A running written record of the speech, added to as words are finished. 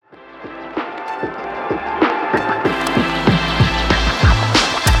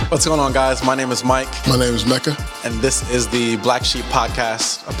What's going on, guys? My name is Mike. My name is Mecca. And this is the Black Sheep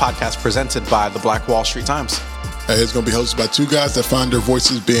Podcast, a podcast presented by the Black Wall Street Times. It's going to be hosted by two guys that find their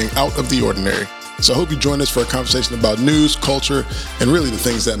voices being out of the ordinary. So I hope you join us for a conversation about news, culture, and really the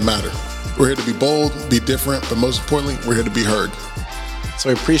things that matter. We're here to be bold, be different, but most importantly, we're here to be heard. So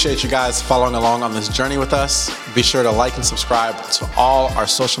we appreciate you guys following along on this journey with us. Be sure to like and subscribe to all our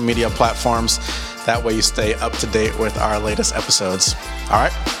social media platforms. That way you stay up to date with our latest episodes. All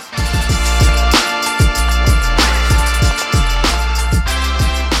right?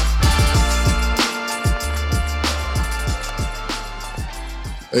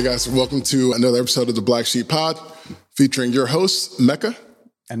 Hey guys, welcome to another episode of the Black Sheep Pod, featuring your hosts, Mecca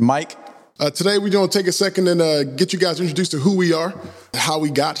and Mike. Today we're going to take a second and get you guys introduced to who we are, how we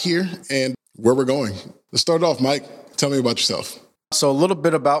got here, and where we're going. Let's start off, Mike. Tell me about yourself. So a little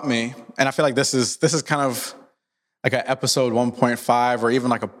bit about me, and I feel like this is kind of like an episode 1.5 or even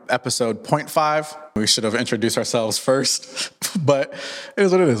like a episode 0.5. We should have introduced ourselves first, but it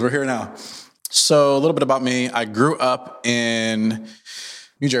is what it is. We're here now. So a little bit about me. I grew up in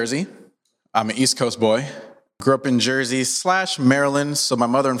New Jersey. I'm an East Coast boy. Grew up in Jersey / Maryland. So my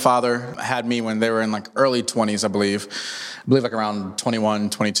mother and father had me when they were in like early 20s, I believe like around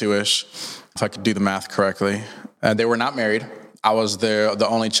 21, 22-ish, if I could do the math correctly. They were not married. I was the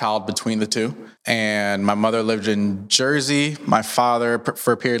only child between the two. And my mother lived in Jersey. My father,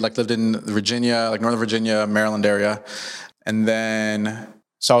 for a period, lived in Virginia, like Northern Virginia, Maryland area. And then,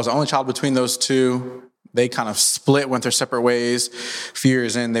 so I was the only child between those two. They kind of split, went their separate ways. A few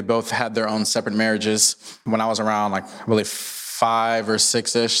years in, they both had their own separate marriages. When I was around, like, really 5 or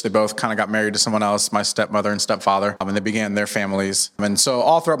 6-ish, they both kind of got married to someone else, my stepmother and stepfather, and they began their families. And so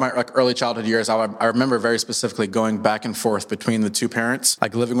all throughout my early childhood years, I remember very specifically going back and forth between the two parents,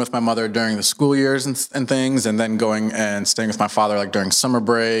 like living with my mother during the school years and things, and then going and staying with my father like during summer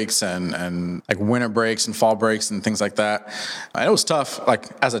breaks and like winter breaks and fall breaks and things like that. And it was tough, like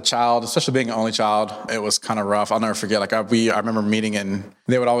as a child, especially being an only child. It was kind of rough. I'll never forget. Like I remember meeting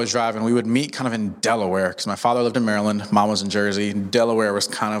they would always drive, and we would meet kind of in Delaware because my father lived in Maryland, mom was in Jersey. Delaware was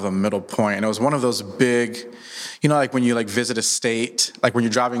kind of a middle point, and it was one of those big, like when you like visit a state, like when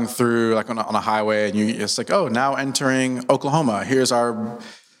you're driving through like on a highway, and it's like, oh, now entering Oklahoma. Here's our,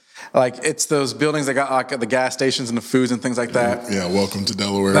 like it's those buildings that got like the gas stations and the foods and things like that. Yeah, welcome to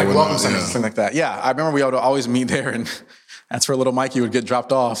Delaware. Like welcome center, something like that. Yeah, I remember we would always meet there, and that's where little Mikey would get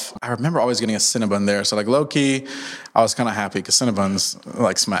dropped off. I remember always getting a Cinnabon there. So like low key, I was kind of happy because Cinnabons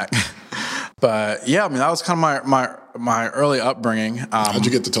like smack. But yeah, I mean, that was kind of my early upbringing. How'd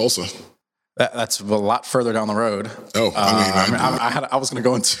you get to Tulsa? That's a lot further down the road. Oh, I was going to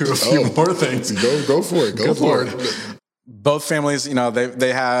go into a few more things. Go for it. Go for it. Both families,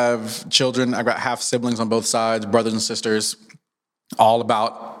 they have children. I've got half siblings on both sides, brothers and sisters, all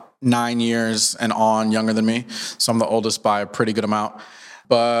about 9 years and on younger than me. So I'm the oldest by a pretty good amount.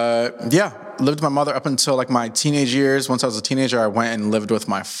 But yeah, lived with my mother up until like my teenage years. Once I was a teenager, I went and lived with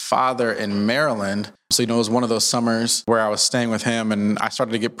my father in Maryland. So, it was one of those summers where I was staying with him, and I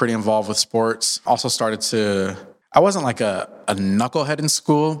started to get pretty involved with sports. Also I wasn't like a knucklehead in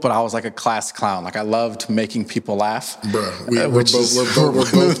school, but I was like a class clown. Like I loved making people laugh. Bruh, we're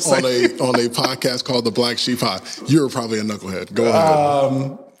both on a podcast called The Black Sheep Pod. You're probably a knucklehead. Go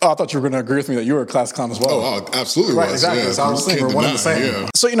ahead. I thought you were going to agree with me that you were a class clown as well. Oh, absolutely. Right, exactly. Yeah. So I was saying we're one and the same. Yeah.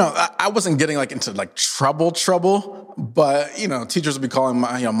 So, I wasn't getting like into like trouble, but, teachers would be calling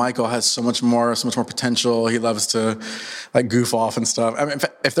Michael has so much more potential. He loves to like goof off and stuff. I mean,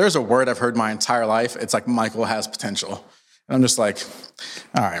 if there's a word I've heard my entire life, it's like Michael has potential. And I'm just like,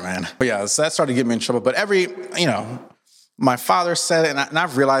 all right, man. But yeah, so that started getting me in trouble. But my father said it, and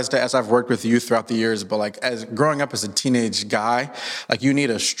I've realized it as I've worked with youth throughout the years, but like as growing up as a teenage guy, like you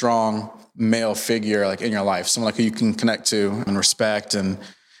need a strong male figure like in your life, someone like who you can connect to and respect and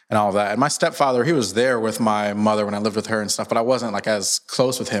all of that. And my stepfather, he was there with my mother when I lived with her and stuff, but I wasn't like as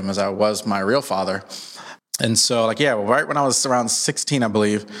close with him as I was my real father. And so right when I was around 16, I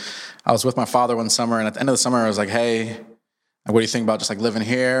believe, I was with my father one summer, and at the end of the summer, I was like, hey, what do you think about just like living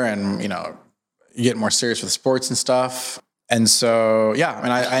here and, get more serious with sports and stuff? And so, yeah, I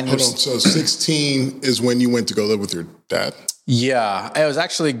mean, I Hold on. So 16 is when you went to go live with your dad? Yeah, I was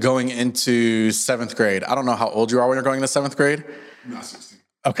actually going into 7th grade. I don't know how old you are when you're going into 7th grade. Not 16.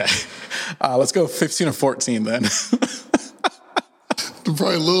 Okay. Let's go 15 or 14 then.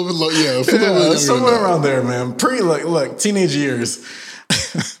 Probably a little bit low. Yeah, somewhere around there, man. Look, teenage years.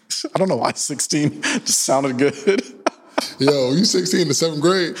 I don't know why 16 just sounded good. Yo, you 16 in the 7th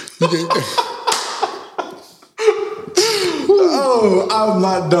grade. You Oh No, I'm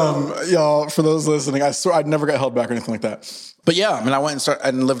not dumb, y'all. For those listening, I swear I never got held back or anything like that. But yeah, I mean, I went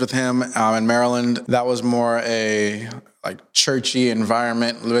and lived with him in Maryland. That was more a churchy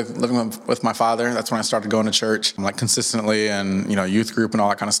environment, living with my father. That's when I started going to church consistently and, youth group and all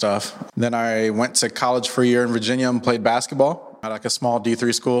that kind of stuff. Then I went to college for a year in Virginia and played basketball at a small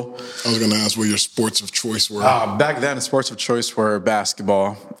D3 school. I was going to ask what your sports of choice were. Back then, sports of choice were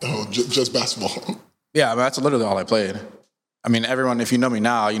basketball. Oh, just basketball. Yeah, I mean, that's literally all I played. I mean, everyone, if you know me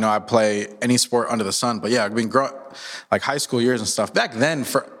now, I play any sport under the sun. But yeah, I mean, high school years and stuff. Back then,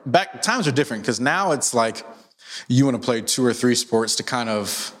 times are different because now it's you want to play 2 or 3 sports to kind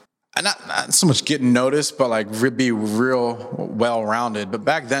of, not so much get noticed, but be real well-rounded. But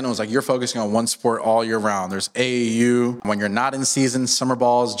back then it was you're focusing on one sport all year round. There's AAU. When you're not in season, summer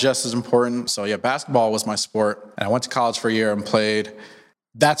ball is just as important. So yeah, basketball was my sport. And I went to college for a year and played.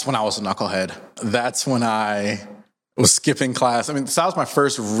 That's when I was a knucklehead. That's when I was skipping class. I mean, that was my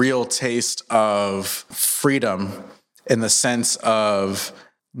first real taste of freedom in the sense of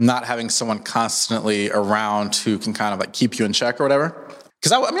not having someone constantly around who can kind of keep you in check or whatever.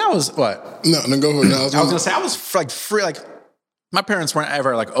 Because I was what? No, go ahead. I was gonna say I was free. My parents weren't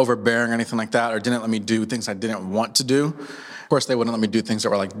ever overbearing or anything like that, or didn't let me do things I didn't want to do. Of course, they wouldn't let me do things that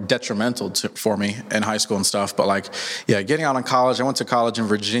were detrimental for me in high school and stuff. But getting out in college, I went to college in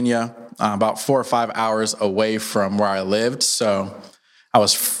Virginia, about 4 or 5 hours away from where I lived. So I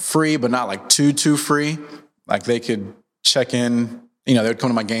was free, but not too free. They could check in. They would come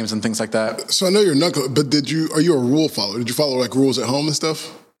to my games and things like that. So I know you're knuckle, but are you a rule follower? Did you follow rules at home and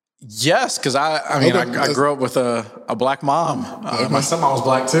stuff? Yes, because I grew up with a black mom. My stepmom was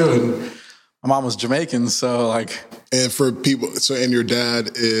black too, and my mom was Jamaican. So and for people, and your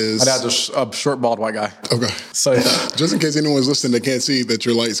dad is? My dad's a short, bald white guy. Okay. So yeah. Just in case anyone's listening, they can't see that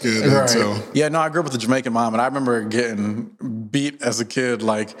you're light skinned. Right. So yeah, no, I grew up with a Jamaican mom, and I remember getting beat as a kid.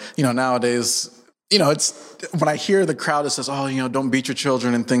 Nowadays. It's when I hear the crowd that says, oh, don't beat your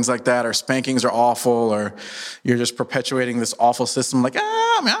children and things like that, or spankings are awful, or you're just perpetuating this awful system. I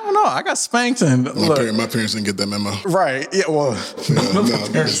don't know. I got spanked. And my parents didn't get that memo. Right. Yeah, well, my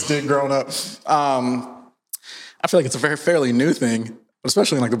parents did growing up. I feel it's a fairly new thing,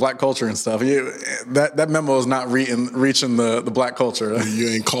 especially in the black culture and stuff. That memo is not reaching the black culture. You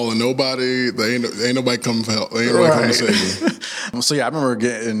ain't calling nobody. Ain't nobody coming for help. Ain't nobody coming to save you. So yeah, I remember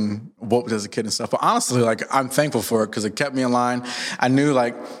getting whooped as a kid and stuff. But honestly, I'm thankful for it because it kept me in line. I knew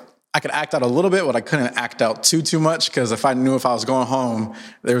I could act out a little bit, but I couldn't act out too much because if I was going home,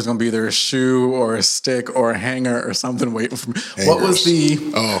 there was going to be either a shoe or a stick or a hanger or something waiting for me. Hangers. What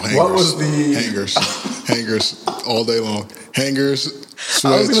was the hangers all day long. Hangers.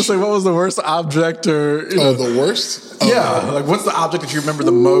 Switch. I was going to say, what was the worst object or the worst? Yeah, what's the object that you remember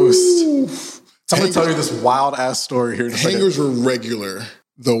the most? So I'm going to tell you this wild ass story here. Hangers were regular.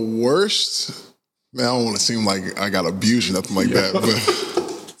 The worst. Man, I don't want to seem like I got abused or nothing like that, but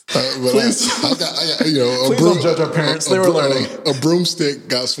please, I got please don't judge our parents. They were learning. A broomstick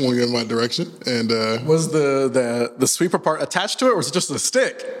got swung in my direction, and was the sweeper part attached to it, or was it just a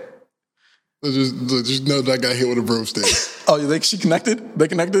stick? Just know that I got hit with a broomstick. Oh, she connected? They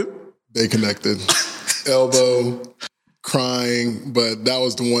connected? They connected. Elbow, crying, but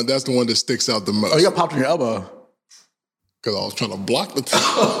that's the one that sticks out the most. Oh, you got popped in your elbow. Because I was trying to block the thing.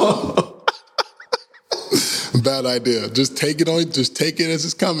 Bad idea. Just take it as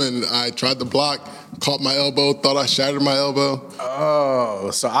it's coming. I tried to block, caught my elbow, thought I shattered my elbow. Oh,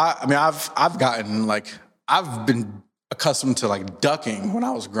 so I've gotten I've been accustomed to ducking when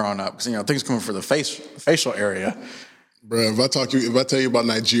I was growing up because things coming for the facial area. Bro, if I tell you about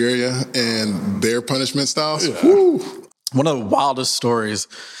Nigeria and their punishment styles, yeah. One of the wildest stories,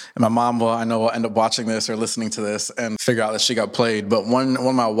 and my mom will end up watching this or listening to this and figure out that she got played. But one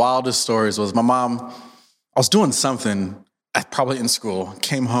of my wildest stories was my mom. I was doing something, probably in school,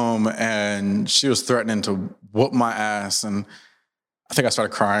 came home and she was threatening to whoop my ass, and I think I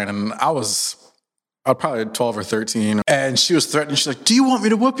started crying, and I was probably 12 or 13, and she was threatening. She's like, "Do you want me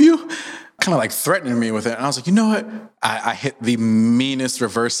to whoop you?" Kind of threatening me with it. And I was like, you know what? I hit the meanest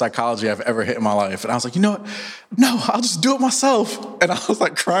reverse psychology I've ever hit in my life. And I was like, you know what? No, I'll just do it myself. And I was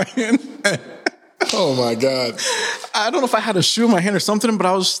crying. Oh my God. I don't know if I had a shoe in my hand or something, but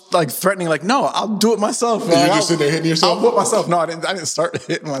I was threatening, no, I'll do it myself. You just sitting there hitting yourself? I'll whoop myself. No, I didn't start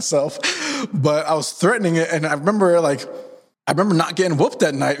hitting myself, but I was threatening it. And I remember not getting whooped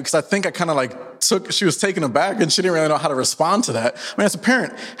that night because I think I kind of she was taken aback and she didn't really know how to respond to that. I mean, as a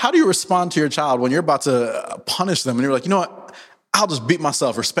parent, how do you respond to your child when you're about to punish them and you're like, you know what? I'll just beat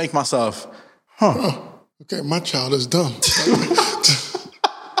myself or spank myself. Okay, my child is dumb.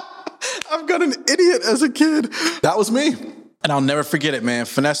 I've got an idiot as a kid. That was me. And I'll never forget it, man.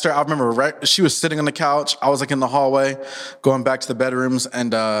 Finester, I remember she was sitting on the couch. I was like in the hallway going back to the bedrooms.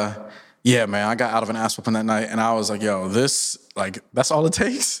 And yeah, man, I got out of an ass whooping that night. And I was like, yo, that's all it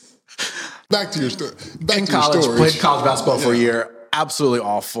takes? Back to your story. In college, played college basketball for a year. Absolutely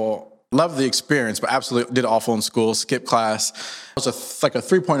awful. Loved the experience, but absolutely did awful in school. Skipped class. I was like a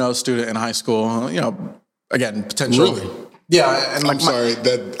 3.0 student in high school. Again, potential. Really? Yeah. And I'm sorry. I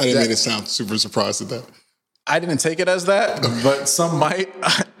didn't mean to sound super surprised at that. I didn't take it as that, but some might.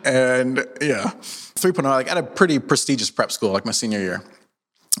 And yeah, 3.0, like at a pretty prestigious prep school, like my senior year.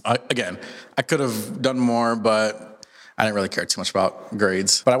 Again, I could have done more, but I didn't really care too much about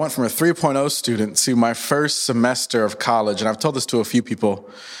grades. But I went from a 3.0 student to my first semester of college, and I've told this to a few people,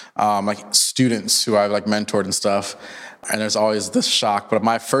 like students who I've like mentored and stuff, and there's always this shock. But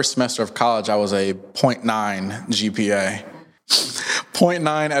my first semester of college, I was a 0.9 GPA.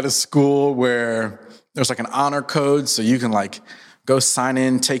 0.9 at a school where there's like an honor code, so you can like go sign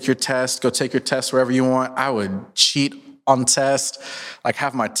in, take your test, go take your test wherever you want. I would cheat on test, like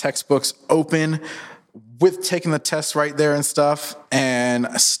have my textbooks open with taking the test right there and stuff, and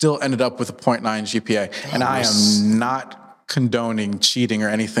I still ended up with a 0.9 GPA. And I am not condoning cheating or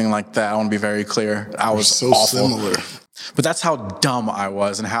anything like that. I want to be very clear. I was so awful. similar. But that's how dumb I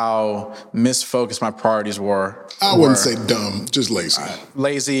was and how misfocused my priorities were. I wouldn't say dumb, just lazy.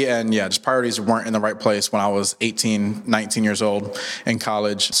 Lazy and just priorities weren't in the right place when I was 18, 19 years old in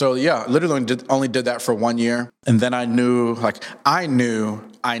college. So yeah, literally only did that for 1 year. And then I knew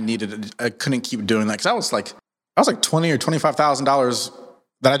I needed, I couldn't keep doing that because I was like $20,000 or $25,000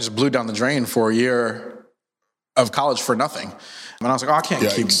 that I just blew down the drain for a year of college for nothing. And I was like, I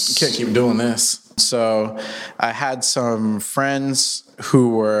can't keep doing this. So I had some friends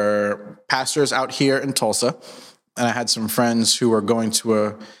who were pastors out here in Tulsa, and I had some friends who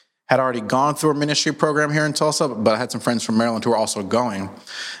were had already gone through a ministry program here in Tulsa, but I had some friends from Maryland who were also going.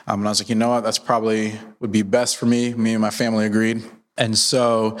 And I was like, you know what, that's probably would be best for me. Me and my family agreed. And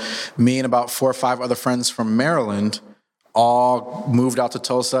so me and about 4 or 5 other friends from Maryland all moved out to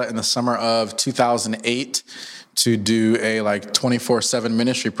Tulsa in the summer of 2008 to do a 24/7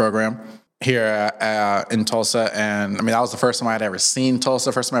 ministry program here in Tulsa. And I mean, that was the first time I had ever seen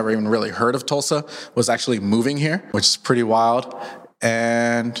Tulsa. First time I ever even really heard of Tulsa was actually moving here, which is pretty wild.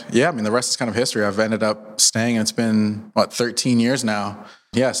 And yeah, I mean, the rest is kind of history. I've ended up staying, and it's been, 13 years now?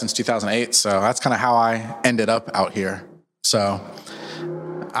 Yeah, since 2008. So that's kind of how I ended up out here. So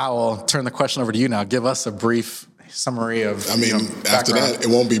I will turn the question over to you now. Give us a brief summary of, after that, it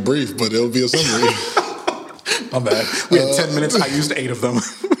won't be brief, but it'll be a summary. My bad. We had 10 minutes. I used 8 of them.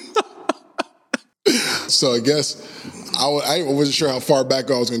 So I guess I wasn't sure how far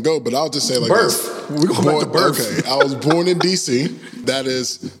back I was going to go, but I'll just say birth. We're going back to birth. Okay, I was born in D.C. That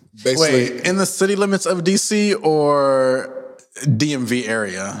is basically... Wait, in the city limits of D.C. or DMV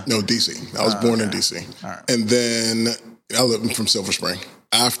area? No, D.C. I was born in D.C. Right. And then I lived from Silver Spring.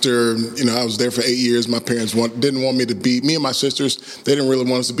 After, I was there for 8 years, my parents didn't want me to be, me and my sisters, they didn't really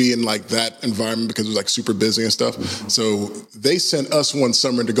want us to be in that environment because it was super busy and stuff. So they sent us one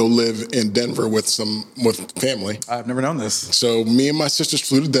summer to go live in Denver with family. I've never known this. So me and my sisters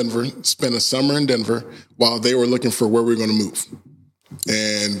flew to Denver, spent a summer in Denver while they were looking for where we were going to move.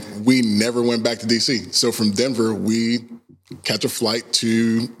 And we never went back to DC. So from Denver, we catch a flight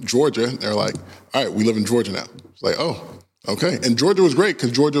to Georgia. They're like, all right, we live in Georgia now. It's like, oh. Okay. And Georgia was great because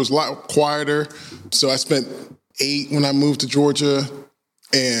Georgia was a lot quieter. So I spent 8 when I moved to Georgia.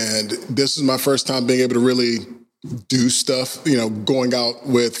 And this is my first time being able to really do stuff, going out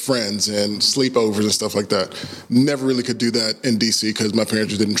with friends and sleepovers and stuff like that. Never really could do that in DC because my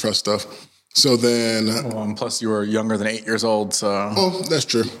parents just didn't trust stuff. So then... Well, and plus you were younger than 8 years old, so... Oh, that's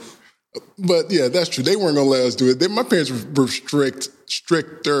true. But yeah, that's true. They weren't going to let us do it. My parents were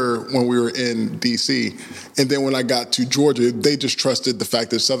stricter when we were in D.C. And then when I got to Georgia, they just trusted the fact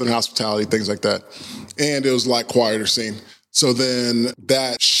that Southern hospitality, things like that. And it was a lot quieter scene. So then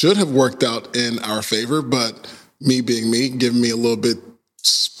that should have worked out in our favor, but me being me, giving me a little bit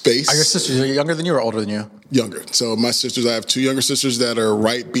space. Are your sisters younger than you or older than you? Younger. So my sisters, I have 2 younger sisters that are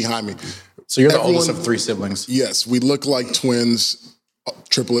right behind me. So you're the oldest of 3 siblings? Yes. We look like twins.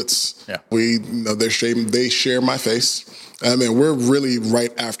 Triplets. Yeah. They share my face. I mean, we're really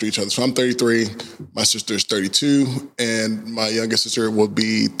right after each other. So I'm 33, my sister's 32, and my youngest sister will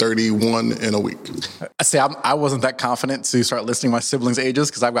be 31 in a week. I say I wasn't that confident to start listing my siblings' ages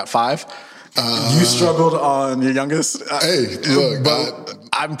because I've got 5. You struggled on your youngest. Hey, look, but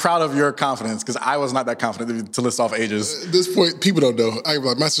I'm proud of your confidence because I was not that confident to list off ages. At this point, people don't know. I'm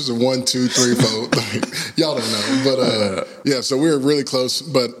like, my sister's 1, 2, 3, 4. Y'all don't know. But yeah, so we were really close.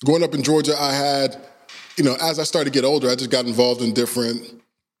 But growing up in Georgia, I had as I started to get older, I just got involved in different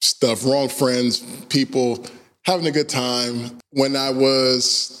stuff, wrong friends, people, having a good time. When I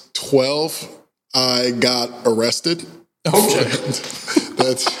was 12, I got arrested. Okay.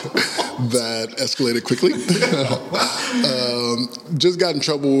 That escalated quickly. Just got in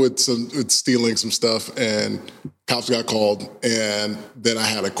trouble with stealing some stuff, and cops got called, and then I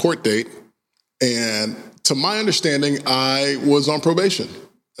had a court date. And to my understanding, I was on probation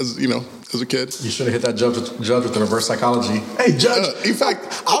as a kid. You should have hit that judge with the reverse psychology. Hey, judge. In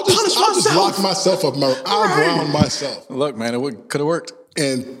fact, I'll just lock myself up. I'll ground myself. Look, man, it could have worked.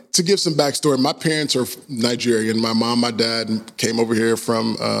 And to give some backstory, my parents are Nigerian. My mom, my dad came over here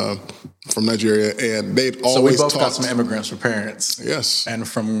from Nigeria, and they'd always So we both talked. got some immigrants for parents. Yes. And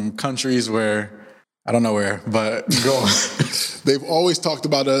from countries where, I don't know where, but go on. They've always talked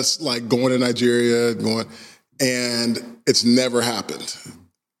about us like going to Nigeria, and it's never happened.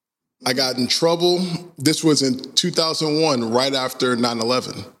 I got in trouble. This was in 2001, right after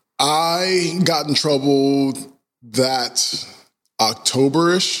 9/11. I got in trouble that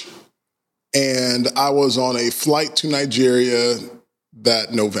October-ish, and I was on a flight to Nigeria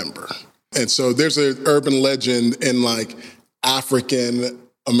that November. And so there's an urban legend in like African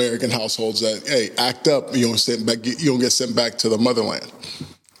American households that, hey, act up, you don't get sent back to the motherland.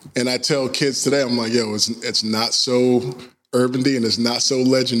 And I tell kids today, I'm like, yo, it's not so urban-y and it's not so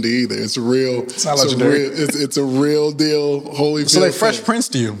legendy either. It's real. It's not legendary. It's a real deal. Holyfield. So they Fresh Prince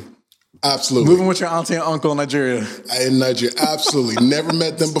to you. Absolutely. Moving with your auntie and uncle in Nigeria. In Nigeria, absolutely. Never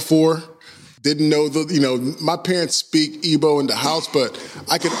met them before. Didn't know my parents speak Igbo in the house, but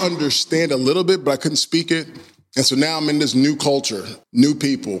I could understand a little bit, but I couldn't speak it. And so now I'm in this new culture, new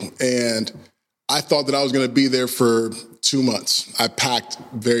people. And I thought that I was going to be there for 2 months. I packed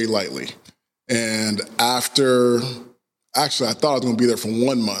very lightly. And I thought I was going to be there for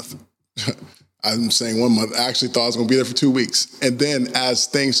 1 month. I'm saying 1 month. I actually thought I was going to be there for 2 weeks. And then as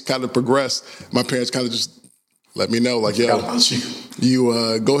things kind of progressed, my parents kind of just let me know, like, yo,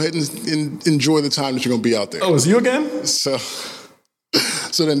 you go ahead and enjoy the time that you're going to be out there. Oh, is you again? So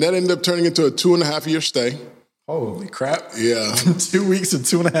then that ended up turning into a 2.5-year stay. Holy crap. Yeah. 2 weeks and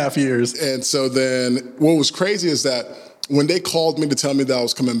 2.5 years. And so then what was crazy is that when they called me to tell me that I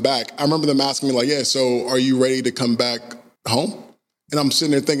was coming back, I remember them asking me like, yeah, so are you ready to come back home? And I'm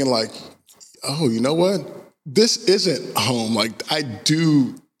sitting there thinking like, oh, you know what? This isn't home. Like, I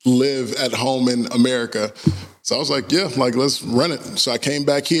do live at home in America. So I was like, yeah, like, let's run it. So I came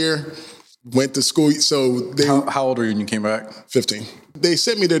back here, went to school. So How old were you when you came back? 15. They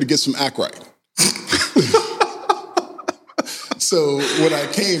sent me there to get some act right. So when I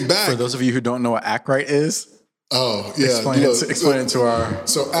came back. For those of you who don't know what act right is. Oh, yeah. Explain it to our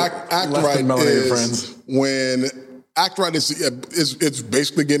So act right is friends. When act right is it's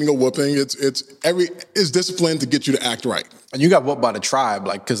basically getting a whooping. It's discipline to get you to act right. And you got whooped by the tribe,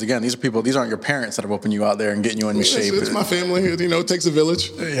 like, because again, these aren't your parents that are whooping you out there and getting you in shape. It's my family. It takes a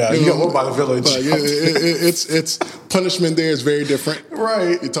village. Yeah, you got whooped by the village. Like, it's punishment there is very different.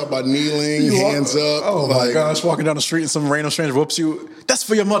 Right. You talk about kneeling, hands up. Oh my gosh, walking down the street and some random stranger whoops you. That's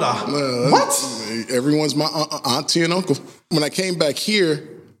for your mother. What? Everyone's my auntie and uncle. When I came back here,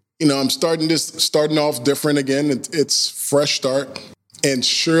 I'm starting off different again. It's fresh start. And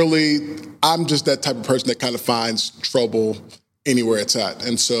surely I'm just that type of person that kind of finds trouble anywhere it's at.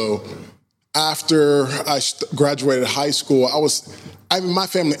 And so after I graduated high school, my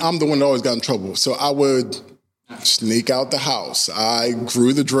family, I'm the one that always got in trouble. So I would sneak out the house. I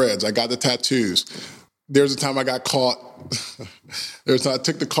grew the dreads. I got the tattoos. There's a time I got caught. There's a time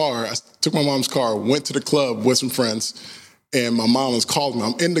I took my mom's car, went to the club with some friends, and my mom was calling me.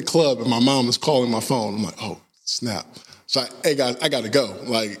 I'm in the club, and my mom was calling my phone. I'm like, oh, snap. So, hey, guys, I got to go.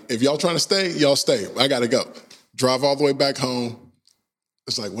 Like, if y'all trying to stay, y'all stay. I got to go. Drive all the way back home.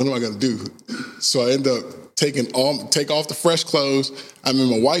 It's like, what am I going to do? So I end up take off the fresh clothes. I'm in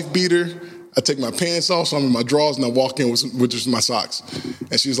my wife beater. I take my pants off, so I'm in my drawers, and I walk in with just my socks.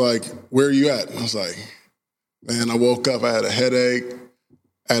 And she's like, where are you at? And I was like, man, I woke up. I had a headache.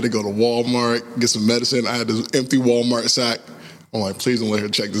 I had to go to Walmart, get some medicine. I had this empty Walmart sack. I'm like, please don't let her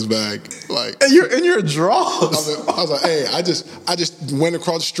check this bag. Like, and you're in your drawers. I was like, hey, I just went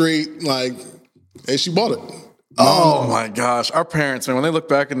across the street, like, hey, she bought it. Oh my gosh, our parents, man, when they look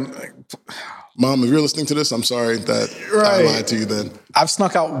back and. Mom, if you're listening to this, I'm sorry that I lied to you then. I've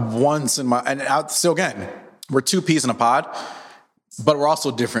snuck out once still again, we're two peas in a pod, but we're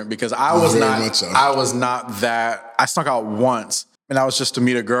also different because I snuck out once and that was just to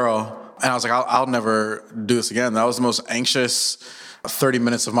meet a girl. And I was like, I'll never do this again. That was the most anxious 30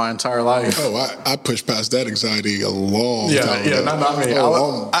 minutes of my entire life. Oh, I pushed past that anxiety a long time ago. Yeah, not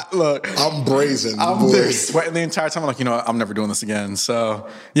me. Look, I'm brazen. I'm there sweating the entire time. I'm like, you know what? I'm never doing this again. So,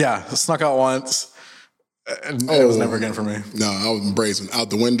 yeah, snuck out once. And it was never again for me. No, I was brazen. Out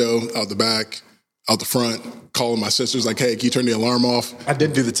the window, out the back, out the front, calling my sisters like, hey, can you turn the alarm off? I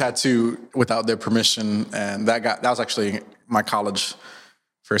did do the tattoo without their permission, and that was actually my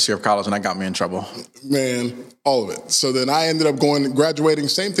first year of college, and that got me in trouble. Man, all of it. So then I ended up graduating,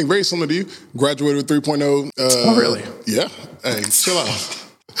 same thing, very similar to you, graduated with 3.0. Oh, really? Yeah. Hey, chill out.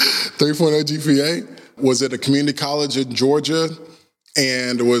 3.0 GPA. Was at a community college in Georgia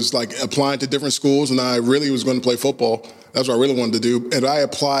and was like applying to different schools, and I really was going to play football. That's what I really wanted to do. And I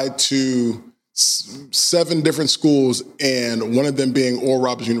applied to 7 different schools, and one of them being Oral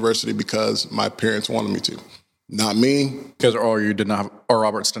Roberts University because my parents wanted me to. Not me. Because Oral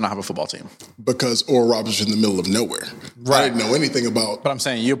Roberts did not have a football team. Because Oral Roberts was in the middle of nowhere. Right. I didn't know anything about. But I'm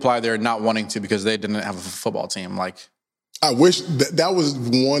saying you applied there not wanting to because they didn't have a football team. Like, I wish that was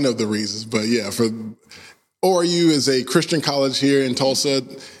one of the reasons. But yeah, for ORU is a Christian college here in Tulsa,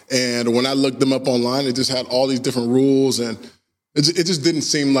 and when I looked them up online, it just had all these different rules, and it just didn't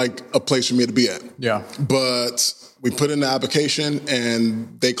seem like a place for me to be at. Yeah. But we put in the application,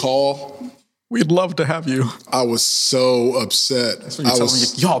 and they call. We'd love to have you. I was so upset. That's when you told me,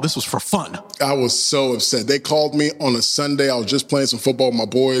 y'all, this was for fun. I was so upset. They called me on a Sunday. I was just playing some football with my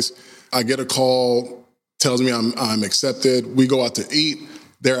boys. I get a call, tells me I'm accepted. We go out to eat.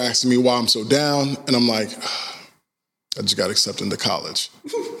 They're asking me why I'm so down. And I'm like, I just got accepted into college.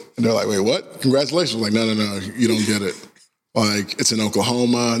 And they're like, wait, what? Congratulations. I'm like, no, you don't get it. Like, it's in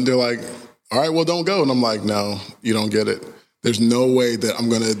Oklahoma. And they're like, all right, well, don't go. And I'm like, no, you don't get it. There's no way that I'm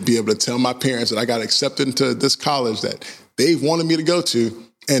going to be able to tell my parents that I got accepted into this college that they wanted me to go to,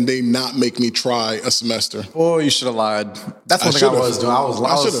 and they not make me try a semester. Oh, you should have lied. That's one thing I was doing. I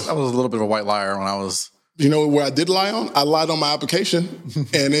was a little bit of a white liar when I was. You know where I did lie on? I lied on my application,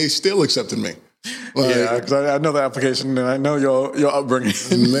 and they still accepted me. Like, yeah, because I know the application, and I know your upbringing.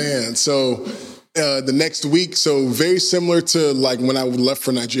 Man, so the next week, so very similar to like when I left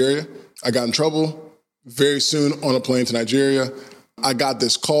for Nigeria, I got in trouble. Very soon on a plane to Nigeria, I got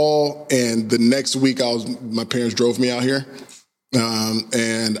this call, and the next week my parents drove me out here,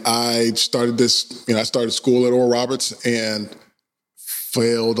 and I started I started school at Oral Roberts and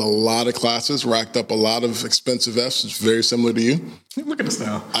failed a lot of classes, racked up a lot of expensive Fs. It's very similar to you. Look at us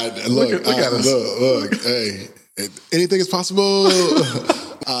now. Look at us. Look, hey, anything is possible.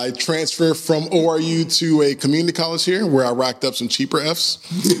 I transferred from ORU to a community college here where I racked up some cheaper Fs.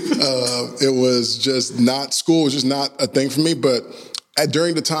 It was just not school. It was just not a thing for me. But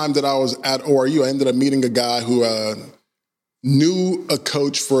during the time that I was at ORU, I ended up meeting a guy who knew a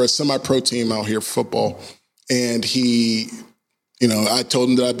coach for a semi-pro team out here for football. And he, I told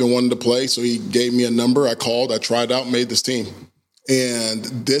him that I'd been wanting to play. So he gave me a number. I called, I tried out, made this team. And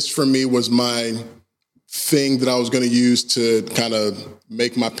this for me was my thing that I was going to use to kind of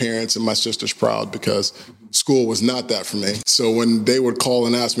make my parents and my sisters proud, because school was not that for me. So when they would call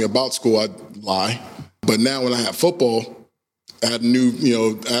and ask me about school, I'd lie. But now when I had football, I had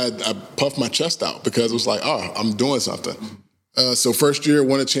I puffed my chest out because it was like, oh, I'm doing something. So first year,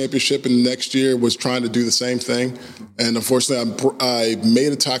 won a championship, and the next year was trying to do the same thing. And unfortunately, I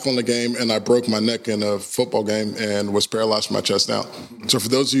made a tackle in the game, and I broke my neck in a football game and was paralyzed from my chest down. So for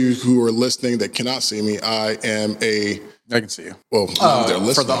those of you who are listening that cannot see me, I can see you. Well, they're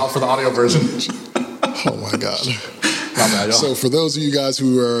listening. For the audio version. Oh, my God. So for those of you guys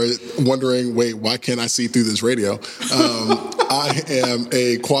who are wondering, wait, why can't I see through this radio? I am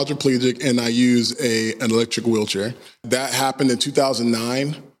a quadriplegic, and I use an electric wheelchair. That happened in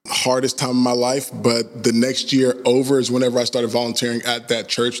 2009, hardest time of my life. But the next year over is whenever I started volunteering at that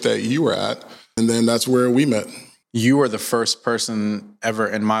church that you were at. And then that's where we met. You were the first person ever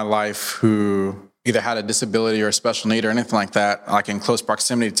in my life who either had a disability or a special need or anything like that, like in close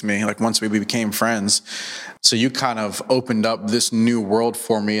proximity to me, like once we became friends. So you kind of opened up this new world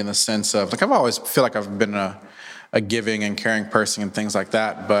for me in the sense of, like, I've always feel like I've been a giving and caring person and things like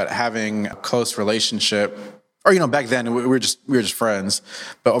that, but having a close relationship, or, back then we were just friends,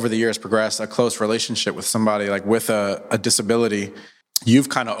 but over the years progressed, a close relationship with somebody like with a disability. You've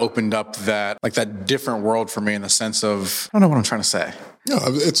kind of opened up that different world for me in the sense of, I don't know what I'm trying to say. No,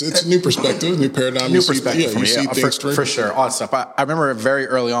 it's a new perspective, new paradigm. New perspective for me, see things for sure, all that stuff. I remember very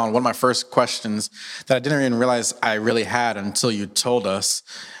early on, one of my first questions that I didn't even realize I really had until you told us,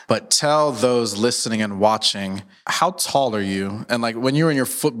 but tell those listening and watching, how tall are you? And like when you were in your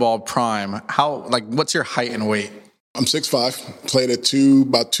football prime, what's your height and weight? I'm 6'5", played at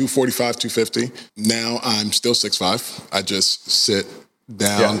about 245, 250. Now I'm still 6'5". I just sit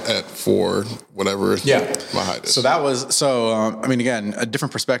down at 4, whatever my height is. So that was, I mean, again, a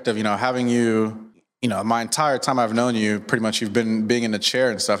different perspective, having you, my entire time I've known you, pretty much you've been being in the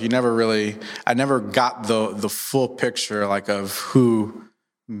chair and stuff. I never got the full picture of who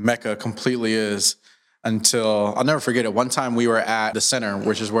Mecca completely is until, I'll never forget it. One time we were at the center,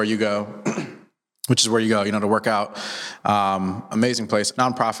 which is where you go, to work out. Amazing place,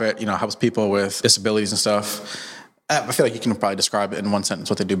 nonprofit, helps people with disabilities and stuff. I feel like you can probably describe it in one sentence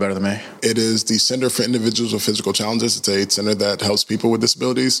what they do better than me. It is the Center for Individuals with Physical Challenges. It's a center that helps people with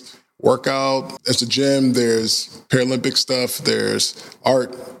disabilities work out. It's a gym. There's Paralympic stuff. There's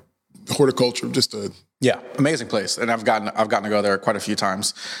art, horticulture, amazing place. And I've gotten to go there quite a few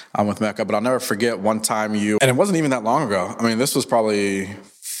times with Mecca, but I'll never forget one time and it wasn't even that long ago. I mean, this was probably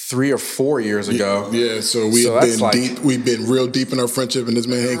 3 or 4 years ago. Yeah, so we've been deep. We've been real deep in our friendship, and this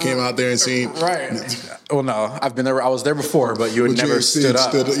man came out there and seen. Right. Well, no, I've been there. I was there before, but you had never stood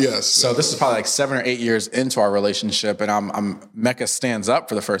up. Yes. So this is probably 7 or 8 years into our relationship, and Mecca stands up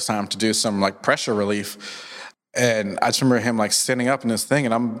for the first time to do some pressure relief. And I just remember him standing up in this thing,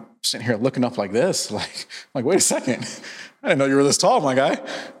 and I'm sitting here looking up like this, like wait a second, I didn't know you were this tall, my guy.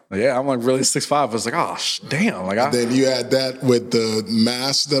 Yeah, I'm really 6'5". I was like, oh, damn. Then you add that with the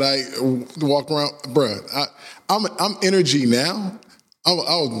mask that I walk around, bruh. I'm energy now.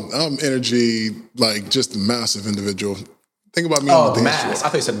 I'm energy just a massive individual. Think about me on the dance floor. I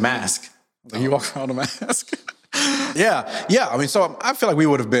thought you said mask. You walk around with a mask. Yeah. I mean, so I feel like we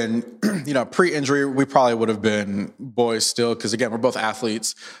would have been, pre-injury, we probably would have been boys still, because again, we're both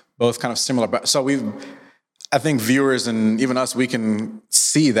athletes, both kind of similar. So I think viewers and even us, we can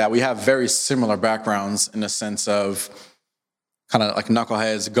see that we have very similar backgrounds in the sense of kind of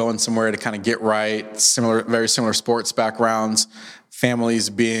knuckleheads going somewhere to kind of get right, very similar sports backgrounds, families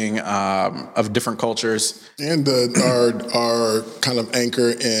being of different cultures. And our kind of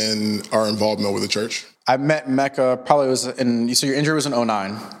anchor in our involvement with the church. I met Mecca so your injury was in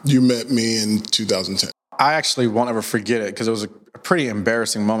 2009. You met me in 2010. I actually won't ever forget it because it was a pretty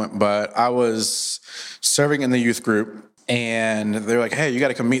embarrassing moment, but I was serving in the youth group and they're like, hey, you got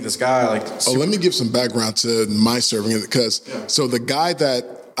to come meet this guy. Let me give some background to my serving, because so the guy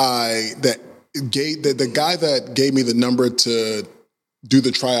that gave me the number to do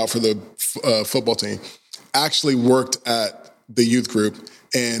the tryout for the football team actually worked at the youth group.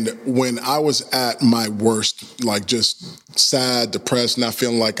 And when I was at my worst, just sad, depressed, not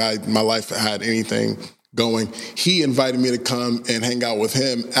feeling like my life had anything going, he invited me to come and hang out with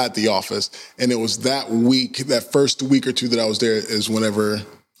him at the office. And it was that first week or two that I was there is whenever.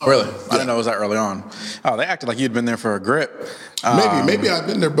 Oh, really? Yeah. I didn't know it was that early on. Oh, they acted like you'd been there for a grip. Maybe I've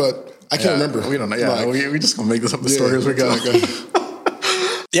been there, but I can't remember. We don't know. Yeah, we just gonna make this up the story as we go.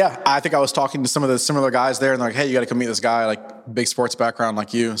 Yeah, I think I was talking to some of the similar guys there, and they're like, hey, you got to come meet this guy, big sports background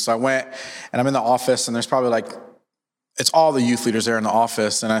like you. So I went, and I'm in the office, and there's probably it's all the youth leaders there in the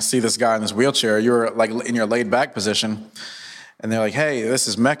office, and I see this guy in this wheelchair. You're in your laid back position, and they're like, hey, this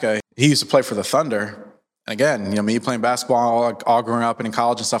is Mecca. He used to play for the Thunder. And again, me playing basketball all growing up and in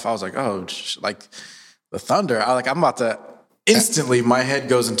college and stuff, I was like, oh, the Thunder. I'm about to, instantly my head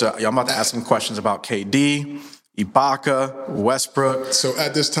goes into, I'm about to ask him questions about KD, Ibaka, Westbrook. So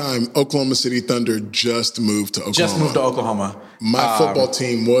at this time, Oklahoma City Thunder just moved to Oklahoma. My football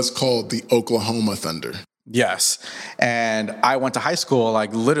team was called the Oklahoma Thunder. Yes. And I went to high school,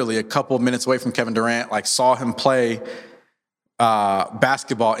 literally a couple minutes away from Kevin Durant, saw him play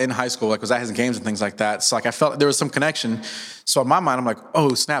basketball in high school, was at his games and things like that. So I felt there was some connection. So in my mind, I'm like,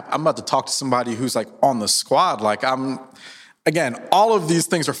 oh, snap, I'm about to talk to somebody who's on the squad. Again, all of these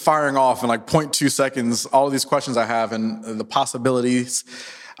things are firing off in 0.2 seconds, all of these questions I have and the possibilities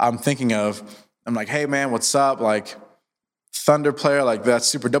I'm thinking of. I'm like, hey, man, what's up? Thunder player, that's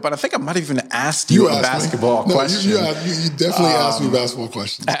super dope. And I think I might have even asked you a basketball question. You definitely asked me a basketball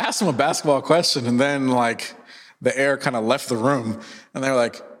question. I asked him a basketball question, and then, the air kind of left the room. And they're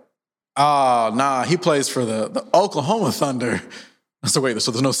like, oh, nah, he plays for the Oklahoma Thunder. So wait,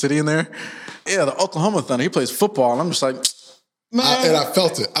 so there's no city in there? Yeah, the Oklahoma Thunder. He plays football. And I'm just like, man. And I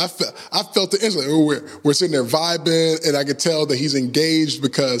felt it. I felt it instantly. We're sitting there vibing, and I could tell that he's engaged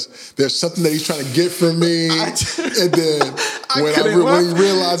because there's something that he's trying to get from me. And then when he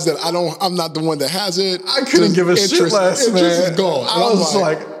realized that I'm not the one that has it, I couldn't give a shit less, man. Interest is gone. I was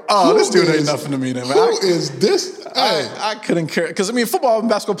like, oh, this dude ain't nothing to me, man. Who is this? I couldn't care. Because, football and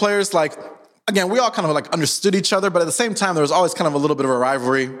basketball players, again, we all kind of understood each other, but at the same time, there was always kind of a little bit of a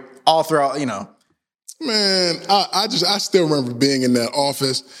rivalry all throughout, Man, I still remember being in that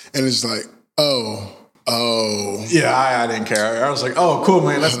office, and it's like, oh, Oh. Yeah, I didn't care. I was like, oh, cool,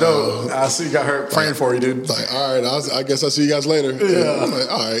 man. That's dope. I see you got hurt. Praying for you, dude. Like, all right, I guess I'll see you guys later. Yeah. I'm like,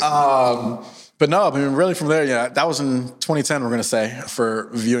 all right. But no, I mean, really from there, yeah, that was in 2010, we're going to say, for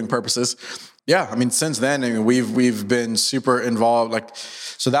viewing purposes. Yeah, I mean, since then, I mean, we've been super involved. Like,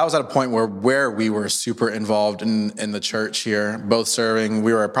 so that was at a point where we were super involved in the church here, both serving.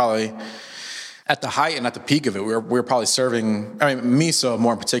 We were probably at the height and at the peak of it. We were probably serving. I mean, me so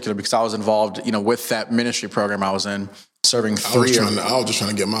more in particular because I was involved, with that ministry program I was in, serving three. I was just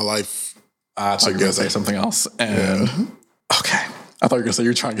trying to get my life. I thought you were going to say something else. And okay. I thought you were going to say you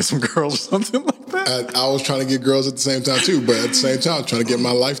were trying to get some girls or something like that. I was trying to get girls at the same time too, but at the same time, trying to get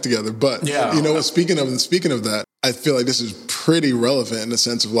my life together. But speaking of that, I feel like this is pretty relevant in the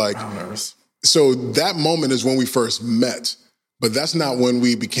sense of like, I'm nervous. So that moment is when we first met, but that's not when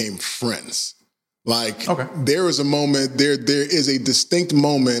we became friends. Like there is a moment, there is a distinct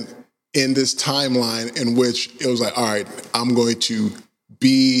moment in this timeline in which it was like, all right, I'm going to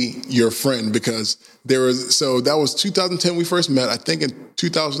be your friend because that was 2010 we first met. I think in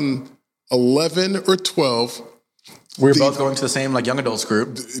 2011 or 12. We were both going to the same young adults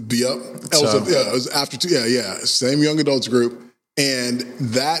group. Yep. It was after same young adults group. And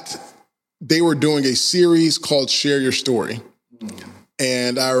that they were doing a series called Share Your Story.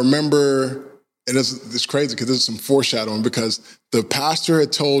 And I remember, and it's crazy because there's some foreshadowing because the pastor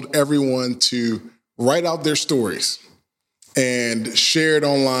had told everyone to write out their stories and share it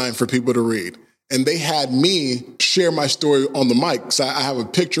online for people to read. And they had me share my story on the mic. So I have a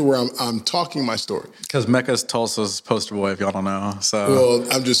picture where I'm talking my story. Because Mecca's Tulsa's poster boy, if y'all don't know. So well,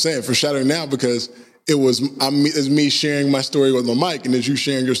 I'm just saying, foreshadowing now because it's me sharing my story with my mic and it's you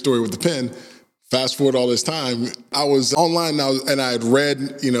sharing your story with the pen. Fast forward all this time, I was online and I had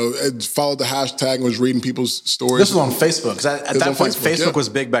read, followed the hashtag and was reading people's stories. This was on Facebook. Because at that point, Facebook was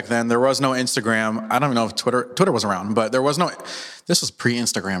big back then. There was no Instagram. I don't even know if Twitter was around, but there was no. This was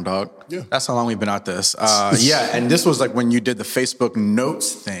pre-Instagram, dog. Yeah. That's how long we've been at this. And this was like when you did the Facebook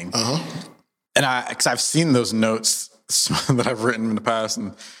notes thing. And because I've seen those notes that I've written in the past,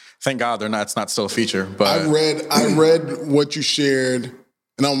 and thank God it's not still a feature. But I read what you shared.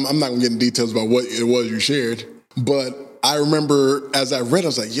 And I'm not going to get into details about what it was you shared, but I remember as I read, I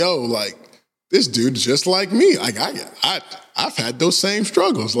was like, yo, like, this dude's just like me. Like, I've had those same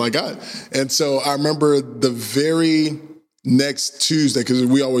struggles. And so I remember the very next Tuesday, because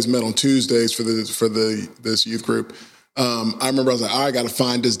we always met on Tuesdays for this youth group. I remember I was like, I got to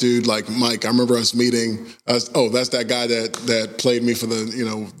find this dude like Mike. I remember us meeting. That's that guy that played me for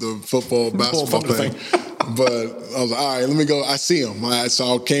the football, basketball thing. But I was like, all right, let me go. I see him.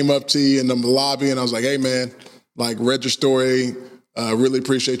 So I came up to you in the lobby and I was like, hey man, read your story. Really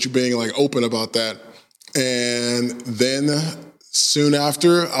appreciate you being open about that. And then soon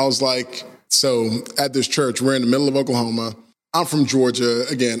after I was like, so at this church, we're in the middle of Oklahoma. I'm from Georgia.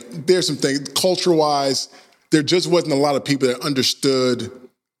 Again, there's some things culture-wise, there just wasn't a lot of people that understood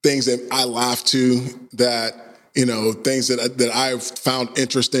things that I laughed to, that, things that I've found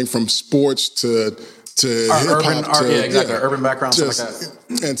interesting, from sports to hip hop. Urban background, stuff like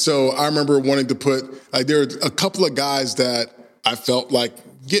that. And so I remember wanting to put, there were a couple of guys that I felt like,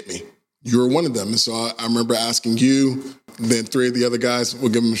 get me. You were one of them. And so I remember asking you, then three of the other guys, we'll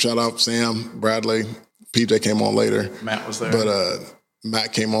give them a shout out, Sam, Bradley, PJ came on later. Matt was there. But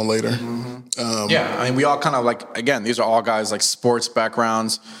Matt came on later. We all kind of again, these are all guys sports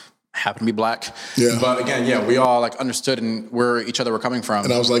backgrounds, happen to be black. Yeah. But again, we all understood and where each other were coming from.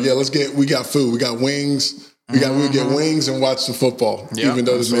 And I was like, we got food. We got wings. We get wings and watch some football. Yeah. Even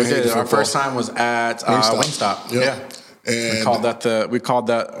though this man hated football. Our first time was at Wingstop. Yeah. And we called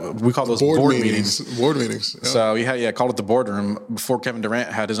those board meetings. Board meetings. Yeah. So we called it the boardroom before Kevin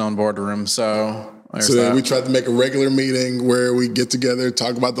Durant had his own boardroom. So then we tried to make a regular meeting where we get together,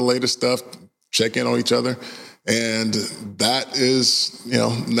 talk about the latest stuff, check in on each other. And that is,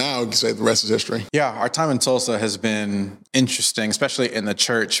 now you can say the rest is history. Yeah, our time in Tulsa has been interesting, especially in the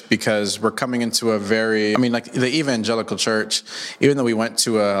church, because we're coming into the evangelical church, even though we went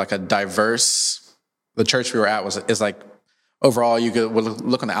to the church we were at is overall, you could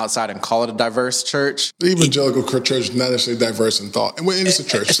look on the outside and call it a diverse church. The evangelical church is not necessarily diverse in thought. And it's a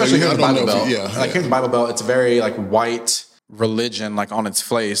church. Especially here in the Bible Belt. Here in the Bible Belt, it's very white religion, on its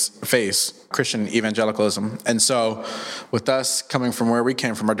face, Christian evangelicalism. And so with us coming from where we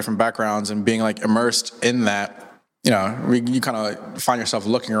came from, our different backgrounds, and being immersed in that, you kind of find yourself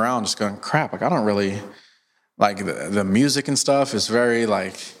looking around just going, crap, I don't really the music and stuff is very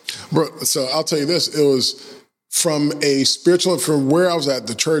Bro, so I'll tell you this, it was from where I was at,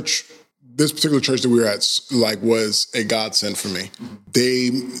 the church, this particular church that we were at, was a godsend for me.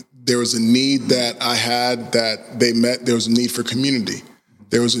 there was a need that I had that they met. There was a need for community.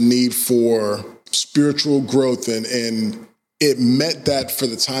 There was a need for spiritual growth, and it met that for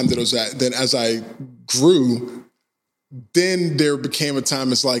the time that it was at. Then as I grew, then there became a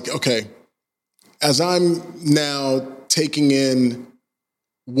time it's like, okay, as I'm now taking in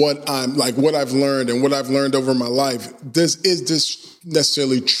what I've learned and what I've learned over my life, is this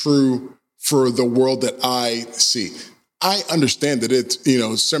necessarily true for the world that I see? I understand that it's,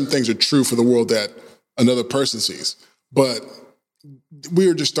 some things are true for the world that another person sees, but we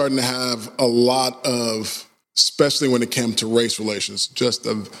were just starting to have a lot of, especially when it came to race relations, just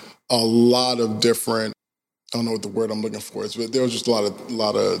a lot of different, I don't know what the word I'm looking for is, but there was just a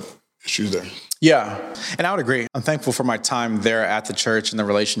lot of issues there. Yeah, and I would agree. I'm thankful for my time there at the church and the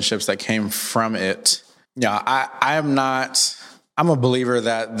relationships that came from it. Yeah, I'm a believer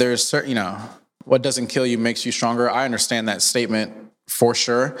that there's certain, what doesn't kill you makes you stronger. I understand that statement for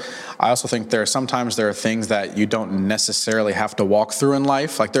sure. I also think sometimes there are things that you don't necessarily have to walk through in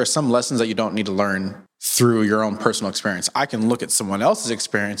life. Like there are some lessons that you don't need to learn through your own personal experience. I can look at someone else's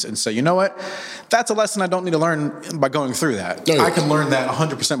experience and say, you know what? That's a lesson I don't need to learn by going through that. Oh, yeah. I can learn that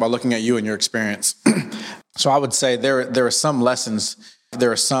 100% by looking at you and your experience. So I would say there are some lessons,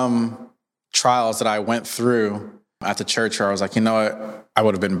 there are some trials that I went through at the church where I was like, you know what? I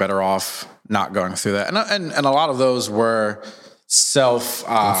would have been better off not going through that. And a lot of those were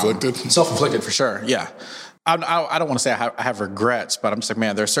self-inflicted for sure. Yeah. I don't want to say I have regrets, but I'm just like,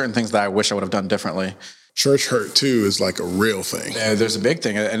 man, there are certain things that I wish I would have done differently. Church hurt too is like a real thing. Yeah, there's a big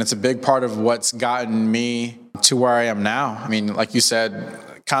thing, and it's a big part of what's gotten me to where I am now. I mean, like you said,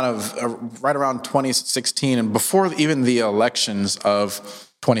 kind of right around 2016 and before even the elections of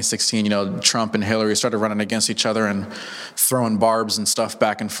 2016, Trump and Hillary started running against each other and throwing barbs and stuff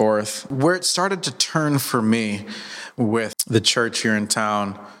back and forth. Where it started to turn for me with the church here in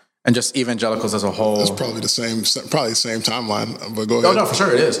town and just evangelicals as a whole. It's probably the same timeline, but go ahead. Oh, no, for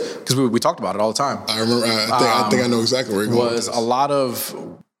sure it is, because we talked about it all the time. I remember, I think I know exactly where you're going with this. A lot of,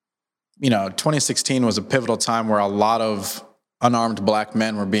 2016 was a pivotal time where a lot of unarmed black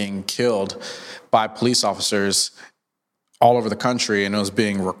men were being killed by police officers all over the country, and it was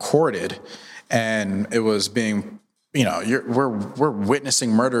being recorded, and it was being, we're witnessing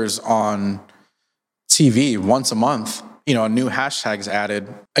murders on TV once a month. A new hashtag's added.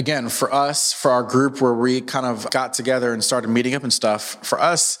 Again, for us, for our group where we kind of got together and started meeting up and stuff, for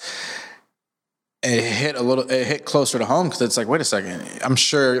us, it hit closer to home because it's like, wait a second, I'm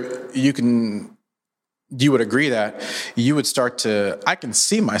sure you would agree that you would I can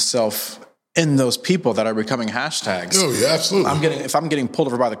see myself in those people that are becoming hashtags. Oh, yeah, absolutely. If I'm getting pulled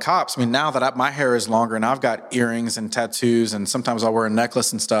over by the cops, now that my hair is longer and I've got earrings and tattoos and sometimes I'll wear a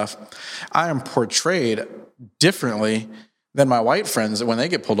necklace and stuff, I am portrayed differently than my white friends when they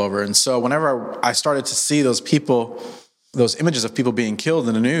get pulled over. And so whenever I started to see those images of people being killed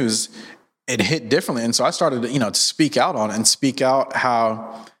in the news, it hit differently. And so I started, to speak out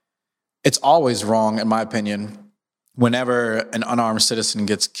how it's always wrong, in my opinion, whenever an unarmed citizen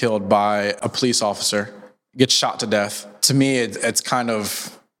gets killed by a police officer, gets shot to death. To me, it's kind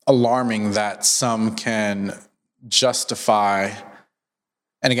of alarming that some can justify.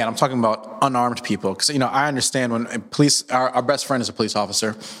 And again, I'm talking about unarmed people because, I understand when our best friend is a police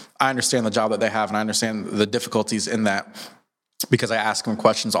officer. I understand the job that they have, and I understand the difficulties in that because I ask them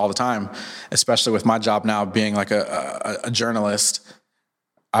questions all the time, especially with my job now being like a journalist.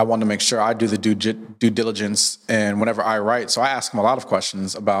 I want to make sure I do the due diligence and whenever I write. So I ask them a lot of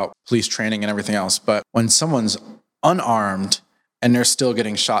questions about police training and everything else. But when someone's unarmed and they're still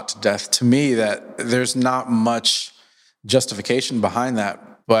getting shot to death, to me, that there's not much justification behind that.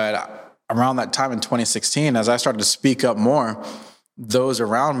 But around that time in 2016, as I started to speak up more, those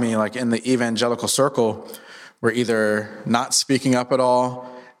around me, like in the evangelical circle, were either not speaking up at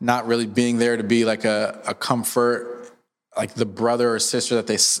all, not really being there to be like a comfort, like the brother or sister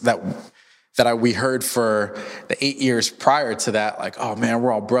that we heard for the 8 years prior to that, like, oh man,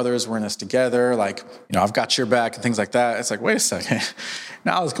 we're all brothers, we're in this together, like, I've got your back and things like that. It's like, wait a second.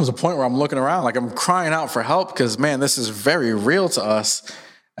 Now there comes a point where I'm looking around, like I'm crying out for help because, man, this is very real to us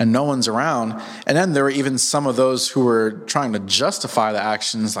and no one's around. And then there were even some of those who were trying to justify the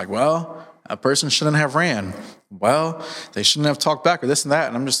actions, like, well, a person shouldn't have ran. Well, they shouldn't have talked back or this and that.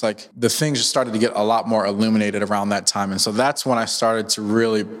 And I'm just like, the things just started to get a lot more illuminated around that time. And so that's when I started to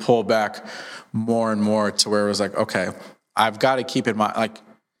really pull back more and more to where it was like, okay, I've got to keep in mind, like,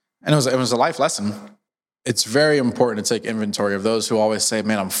 and it was a life lesson. It's very important to take inventory of those who always say,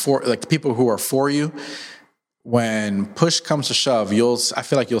 man, I'm for, like the people who are for you. When push comes to shove, I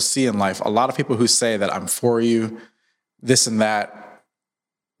feel like you'll see in life a lot of people who say that I'm for you, this and that,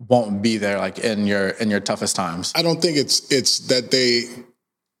 won't be there like in your toughest times? I don't think it's that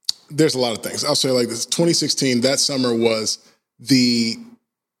there's a lot of things. I'll say like this, 2016, that summer was the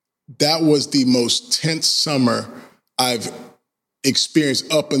most tense summer I've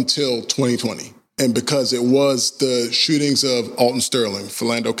experienced up until 2020. And because it was the shootings of Alton Sterling,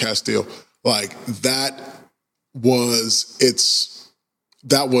 Philando Castile, like that was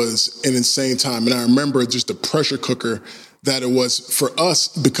an insane time. And I remember just the pressure cooker that it was for us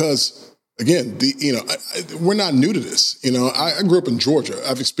because, again, we're not new to this. You know, I grew up in Georgia.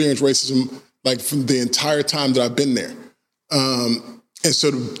 I've experienced racism like from the entire time that I've been there. And so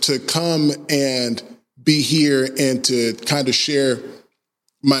to come and be here and to kind of share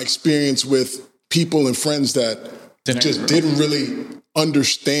my experience with people and friends that didn't really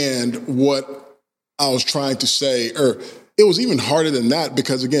understand what I was trying to say, or it was even harder than that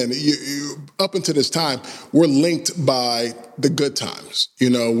because, again, you up until this time, we're linked by the good times.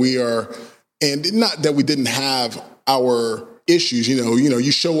 You know, we are, and not that we didn't have our issues. You know,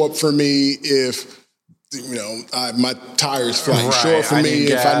 you show up for me if, my tire's flat. You show up for me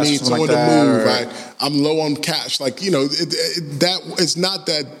if I need someone to move. I'm low on cash. Like, it's not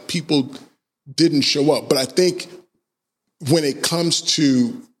that people didn't show up, but I think when it comes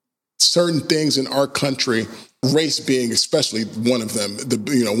to certain things in our country, race being especially one of them,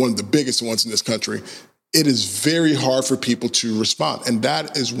 one of the biggest ones in this country, it is very hard for people to respond. And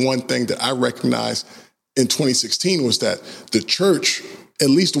that is one thing that I recognized in 2016 was that the church,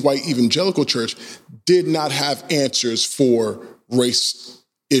 at least the white evangelical church, did not have answers for race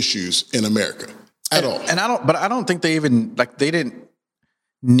issues in America at all. And I don't think they even, they didn't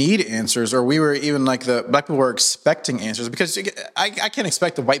need answers, or we were even the black people were expecting answers, because I can't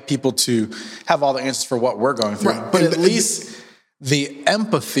expect the white people to have all the answers for what we're going through. Right. But at least the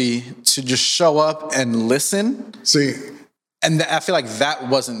empathy to just show up and listen. See, and I feel like that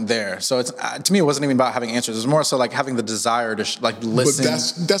wasn't there. So it's to me, it wasn't even about having answers. It was more so having the desire to listen.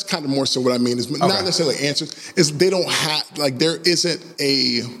 But that's kind of more so what I mean is not necessarily answers. Is they don't have there isn't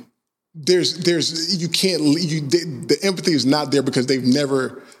a. The empathy is not there because they've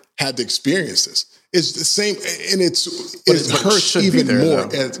never had to experience this. It's the same, and it hurts even more.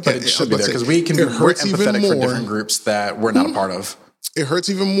 But it should be there because we're empathetic for different groups that we're not a part of. It hurts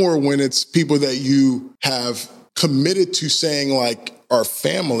even more when it's people that you have committed to saying our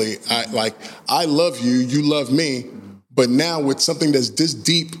family. I love you, you love me, but now with something that's this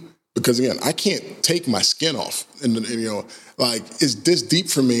deep, because again, I can't take my skin off, and it's this deep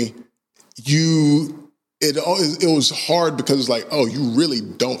for me. It was hard because it's you really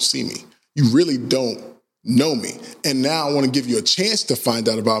don't see me. You really don't know me. And now I want to give you a chance to find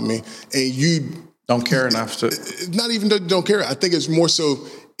out about me. And you don't care enough to. Not even that you don't care. I think it's more so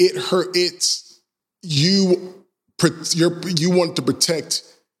it hurt. It's you want to protect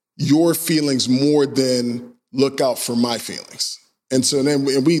your feelings more than look out for my feelings. And so then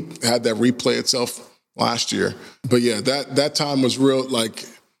we had that replay itself last year. But yeah, that time was real.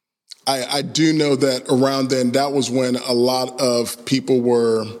 I do know that around then, that was when a lot of people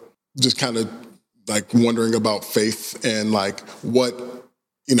were just kind of wondering about faith and what,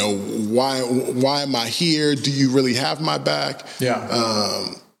 why am I here? Do you really have my back? Yeah.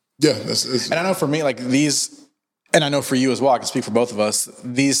 And I know for me, these, and I know for you as well, I can speak for both of us,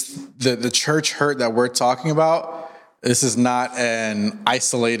 the church hurt that we're talking about, this is not an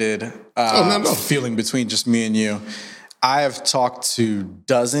isolated feeling between just me and you. I have talked to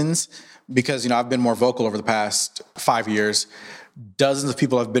dozens because, I've been more vocal over the past 5 years. Dozens of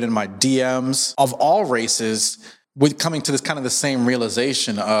people have been in my DMs of all races with coming to this kind of the same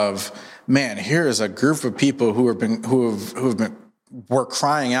realization of, man, here is a group of people were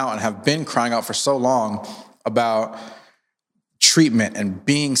crying out and have been crying out for so long about treatment and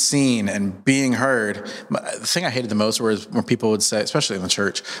being seen and being heard. The thing I hated the most was when people would say, especially in the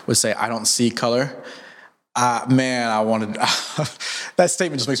church, would say, I don't see color. Man, I wanted that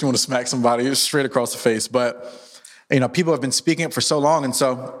statement just makes me want to smack somebody straight across the face. But people have been speaking it for so long, and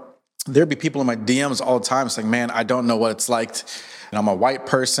so there'd be people in my DMs all the time saying, "Man, I don't know what it's like. And I'm a white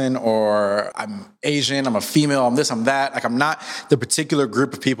person, or I'm Asian, I'm a female, I'm this, I'm that. I'm not the particular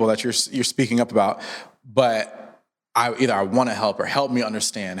group of people that you're speaking up about, but I want to help or help me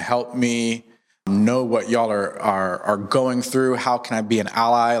understand, help me know what y'all are going through. How can I be an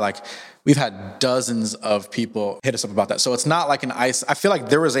ally?" We've had dozens of people hit us up about that. So it's not like I feel like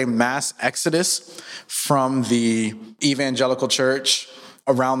there was a mass exodus from the evangelical church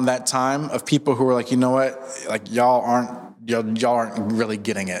around that time of people who were like, you know what, y'all aren't really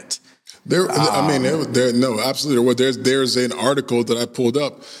getting it. No, absolutely. There's an article that I pulled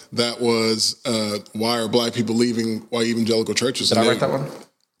up that was why are black people leaving white evangelical churches? Did I write that one?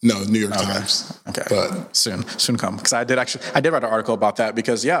 No, New York Times. Okay, but soon come, because I did write an article about that,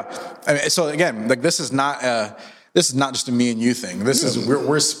 because so again, like this is not just a me and you thing. This is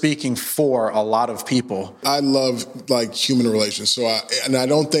we're speaking for a lot of people. I love like human relations, I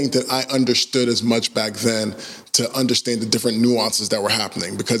don't think that I understood as much back then to understand the different nuances that were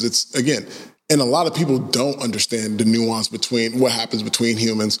happening, because it's, again, and a lot of people don't understand the nuance between what happens between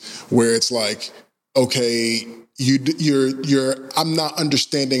humans, where it's like, okay, I'm not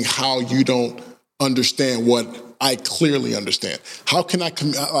understanding how you don't understand what I clearly understand. How can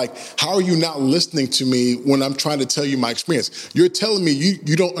how are you not listening to me when I'm trying to tell you my experience? You're telling me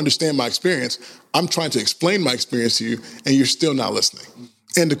you don't understand my experience. I'm trying to explain my experience to you, and you're still not listening.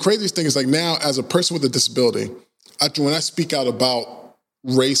 And the craziest thing is, like, now as a person with a disability, when I speak out about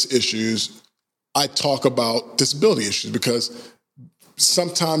race issues, I talk about disability issues, because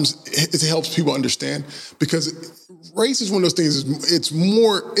sometimes it helps people understand, because race is one of those things.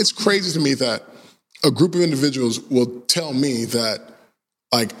 It's crazy to me that a group of individuals will tell me that,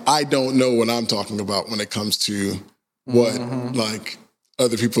 like, I don't know what I'm talking about when it comes to what like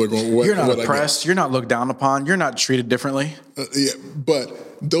other people are going. You're not oppressed. You're not looked down upon. You're not treated differently. But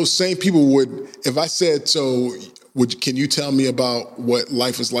those same people would, if I said, so can you tell me about what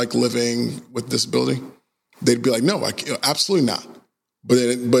life is like living with disability? They'd be like, no, absolutely not.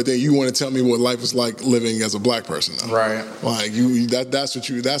 But then you want to tell me what life is like living as a black person, though. Right? Like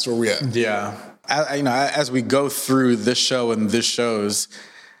that's where we're at. Yeah. As we go through this show and this shows,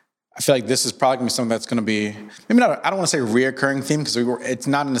 I feel like this is probably going to be something that's going to be, maybe not, I don't want to say reoccurring theme, because it's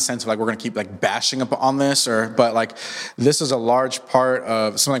not in the sense of like we're going to keep like bashing up on this, but like this is a large part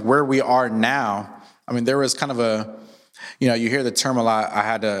of something like where we are now. I mean, there was kind of you hear the term a lot.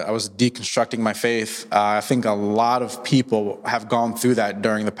 I was deconstructing my faith. I think a lot of people have gone through that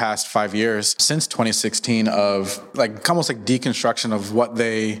during the past 5 years, since 2016, of like almost like deconstruction of what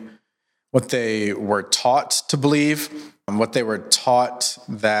they were taught to believe, what they were taught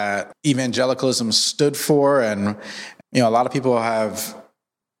that evangelicalism stood for. And, a lot of people have,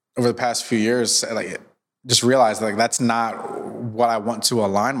 over the past few years, like just realized like that's not what I want to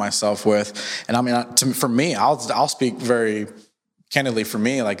align myself with. And I mean, for me, I'll speak very candidly for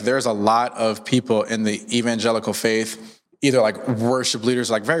me, like there's a lot of people in the evangelical faith, either like worship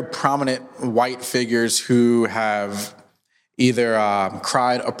leaders, like very prominent white figures who have either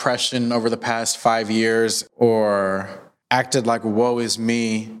cried oppression over the past 5 years or acted like woe is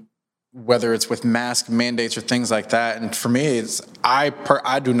me, whether it's with mask mandates or things like that. And for me,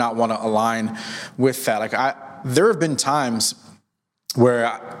 I do not want to align with that. Like there have been times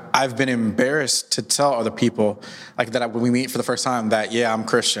where I've been embarrassed to tell other people like that when we meet for the first time that, yeah, I'm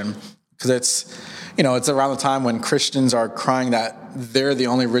Christian. Because it's around the time when Christians are crying that they're the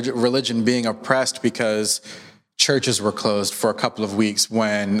only religion being oppressed because churches were closed for a couple of weeks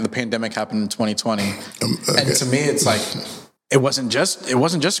when the pandemic happened in 2020. Okay. And to me, it's like, it wasn't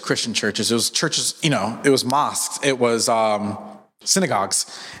just Christian churches. It was churches, it was mosques. It was synagogues.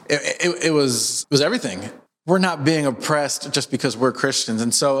 It was everything. We're not being oppressed just because we're Christians.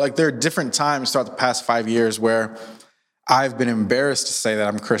 And so like there are different times throughout the past 5 years where I've been embarrassed to say that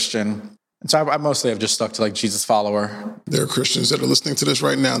I'm Christian. And so I mostly have just stuck to like Jesus follower. There are Christians that are listening to this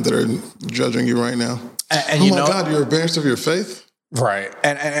right now that are judging you right now. And oh my God, you're embarrassed of your faith? Right.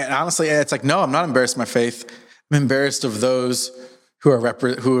 And honestly, it's like, no, I'm not embarrassed of my faith. I'm embarrassed of those who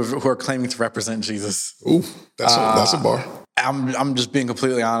are claiming to represent Jesus. Ooh, that's a bar. I'm just being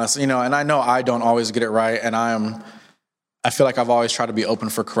completely honest, and I know I don't always get it right, and I feel like I've always tried to be open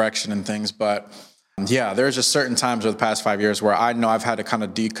for correction and things, but yeah, there's just certain times over the past 5 years where I know I've had to kind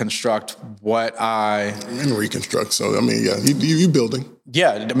of deconstruct and reconstruct. So, I mean, yeah, you building.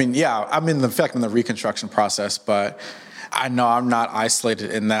 Yeah, I mean, yeah, I'm in the reconstruction process, but I know I'm not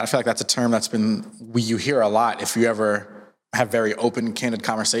isolated in that. I feel like that's a term you hear a lot if you ever have very open, candid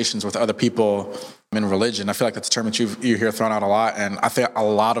conversations with other people in religion. I feel like that's a term that you hear thrown out a lot, and I think a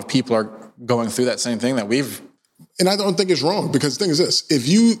lot of people are going through that same thing that we've. And I don't think it's wrong, because the thing is this: if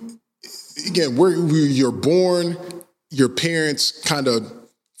you're born, your parents kind of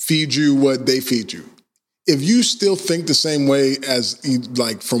feed you what they feed you. If you still think the same way as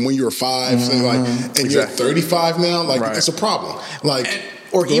like from when you were 5, and you're 35 now, like it's a problem.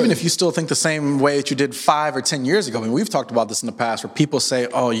 Or even if you still think the same way that you did 5 or 10 years ago. I mean, we've talked about this in the past where people say,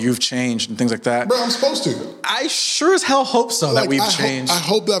 oh, you've changed and things like that. Bro, I'm supposed to. I sure as hell hope so that we've changed. I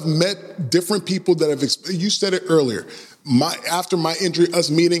hope that I've met different people that have, you said it earlier, after my injury,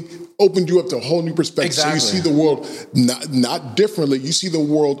 us meeting opened you up to a whole new perspective. Exactly. So you see the world not differently. You see the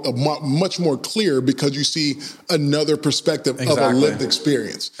world much more clear because you see another perspective of a lived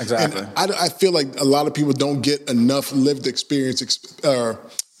experience. Exactly. And I feel like a lot of people don't get enough lived experience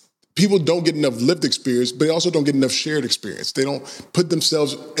people don't get enough lived experience, but they also don't get enough shared experience. They don't put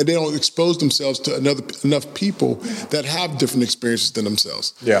themselves and they don't expose themselves to enough people that have different experiences than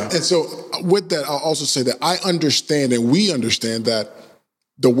themselves. Yeah. And so with that, I'll also say that I understand and we understand that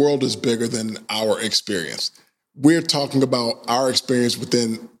the world is bigger than our experience. We're talking about our experience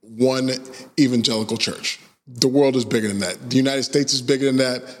within one evangelical church. The world is bigger than that. The United States is bigger than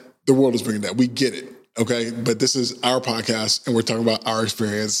that. The world is bigger than that. We get it. Okay. But this is our podcast and we're talking about our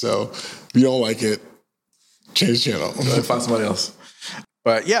experience. So if you don't like it, change the channel. Find somebody else.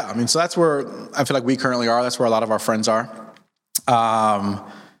 But yeah, I mean, so that's where I feel like we currently are. That's where a lot of our friends are. But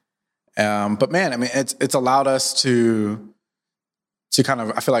man, I mean, it's allowed us to kind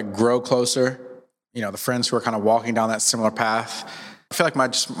of, I feel like, grow closer. You know, the friends who are kind of walking down that similar path. I feel like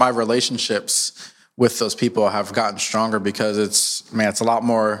my relationships with those people have gotten stronger because it's a lot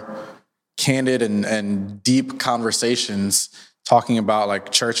more candid and deep conversations talking about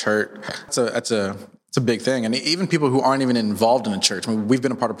like church hurt. It's a big thing. And even people who aren't even involved in a church. I mean, we've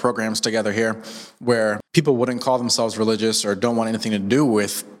been a part of programs together here where people wouldn't call themselves religious or don't want anything to do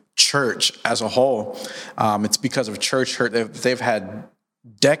with church as a whole. It's because of church hurt they've had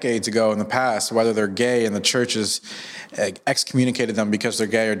decades ago in the past, whether they're gay and the church has excommunicated them because they're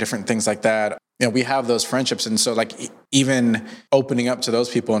gay or different things like that. You know, we have those friendships. And so like even opening up to those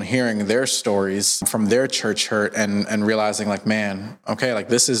people and hearing their stories from their church hurt and realizing like, man, okay, like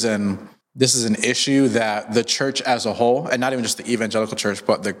this is an issue that the church as a whole, and not even just the evangelical church,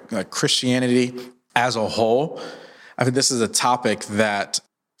 but the Christianity as a whole, I think this is a topic that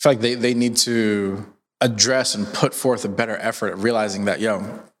I feel like they need to address and put forth a better effort at realizing that,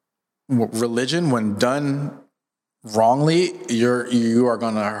 religion, when done wrongly, you are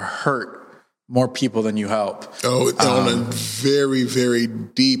going to hurt more people than you help. Oh, on a very, very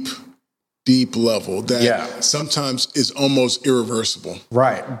deep level that sometimes is almost irreversible.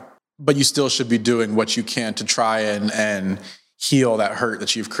 Right. But you still should be doing what you can to try and heal that hurt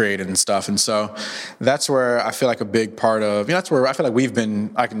that you've created and stuff. And so that's where I feel like a big part of, that's where I feel like we've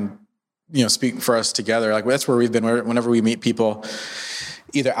been, I can, speak for us together. Like that's where we've been whenever we meet people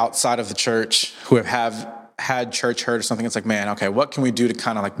either outside of the church who have had church hurt or something. It's like, man, okay, what can we do to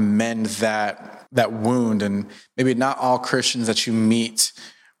kind of like mend that wound? And maybe not all Christians that you meet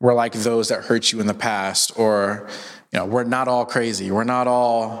were like those that hurt you in the past, or, we're not all crazy. We're not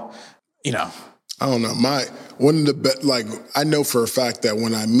all, I don't know. One of the best, like, I know for a fact that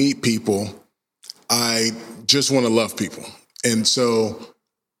when I meet people, I just want to love people. And so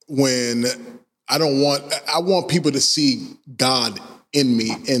when I want people to see God in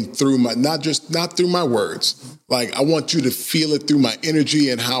me and through not through my words. Like, I want you to feel it through my energy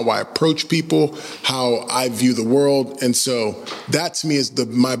and how I approach people, how I view the world. And so that to me is the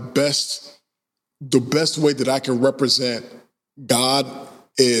best way that I can represent God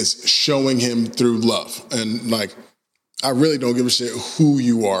is showing him through love. And like, I really don't give a shit who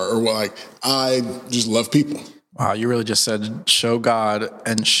you are or like, I just love people. Wow. You really just said show God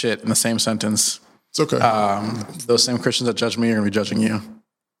and shit in the same sentence. It's okay. Those same Christians that judge me are going to be judging you.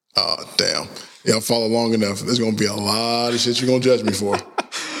 Oh, damn. Yeah, I'll follow long enough. There's going to be a lot of shit you're going to judge me for.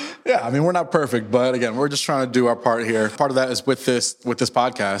 Yeah, I mean, we're not perfect, but again, we're just trying to do our part here. Part of that is with this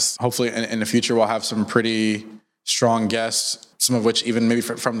podcast. Hopefully in the future, we'll have some pretty strong guests, some of which even maybe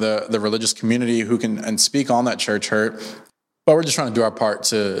from the religious community who can speak on that church hurt. But we're just trying to do our part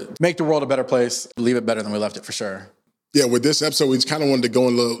to make the world a better place, leave it better than we left it for sure. Yeah, with this episode, we just kind of wanted to go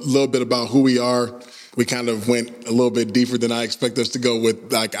in a little bit about who we are. We kind of went a little bit deeper than I expect us to go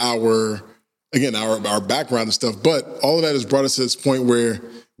with like our background and stuff. But all of that has brought us to this point where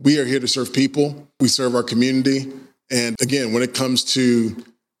we are here to serve people. We serve our community. And again, when it comes to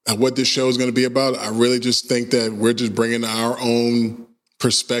what this show is going to be about, I really just think that we're just bringing our own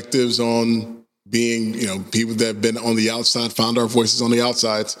perspectives on being, people that have been on the outside, found our voices on the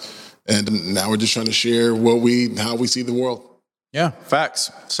outsides. And now we're just trying to share how we see the world. Yeah,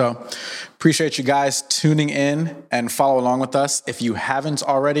 facts. So appreciate you guys tuning in and follow along with us. If you haven't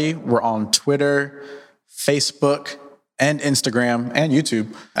already, we're on Twitter, Facebook, and Instagram and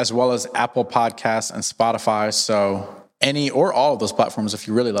YouTube, as well as Apple Podcasts and Spotify. So any or all of those platforms, if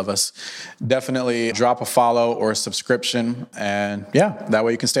you really love us, definitely drop a follow or a subscription. And yeah, that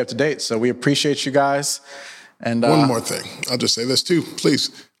way you can stay up to date. So we appreciate you guys. And one more thing. I'll just say this too.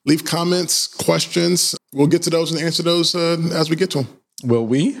 Please leave comments, questions. We'll get to those and answer those as we get to them. Will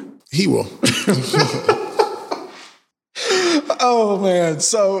we? He will. Oh, man.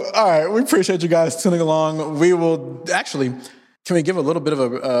 So, all right. We appreciate you guys tuning along. We will actually, can we give a little bit of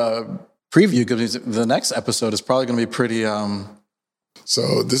a preview? Because the next episode is probably going to be pretty...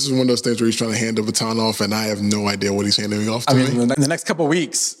 So this is one of those things where he's trying to hand the baton off and I have no idea what he's handing off to me. In the next couple of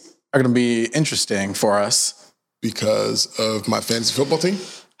weeks, are going to be interesting for us. Because of my fantasy football team?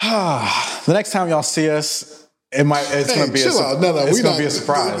 The next time y'all see us, it's going to be a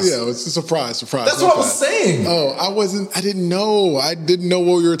surprise. Yeah, it's a surprise. That's what I was saying. Oh, I didn't know. I didn't know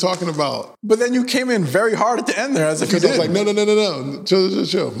what you were talking about. But then you came in very hard at the end there as if you did. I was like, no.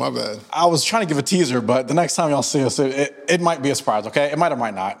 Chill. My bad. I was trying to give a teaser, but the next time y'all see us, it might be a surprise, okay? It might or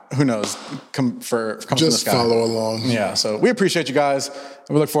might not. Who knows? Just follow along. Yeah, so we appreciate you guys, and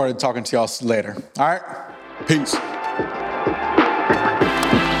we look forward to talking to y'all later. All right? Peace.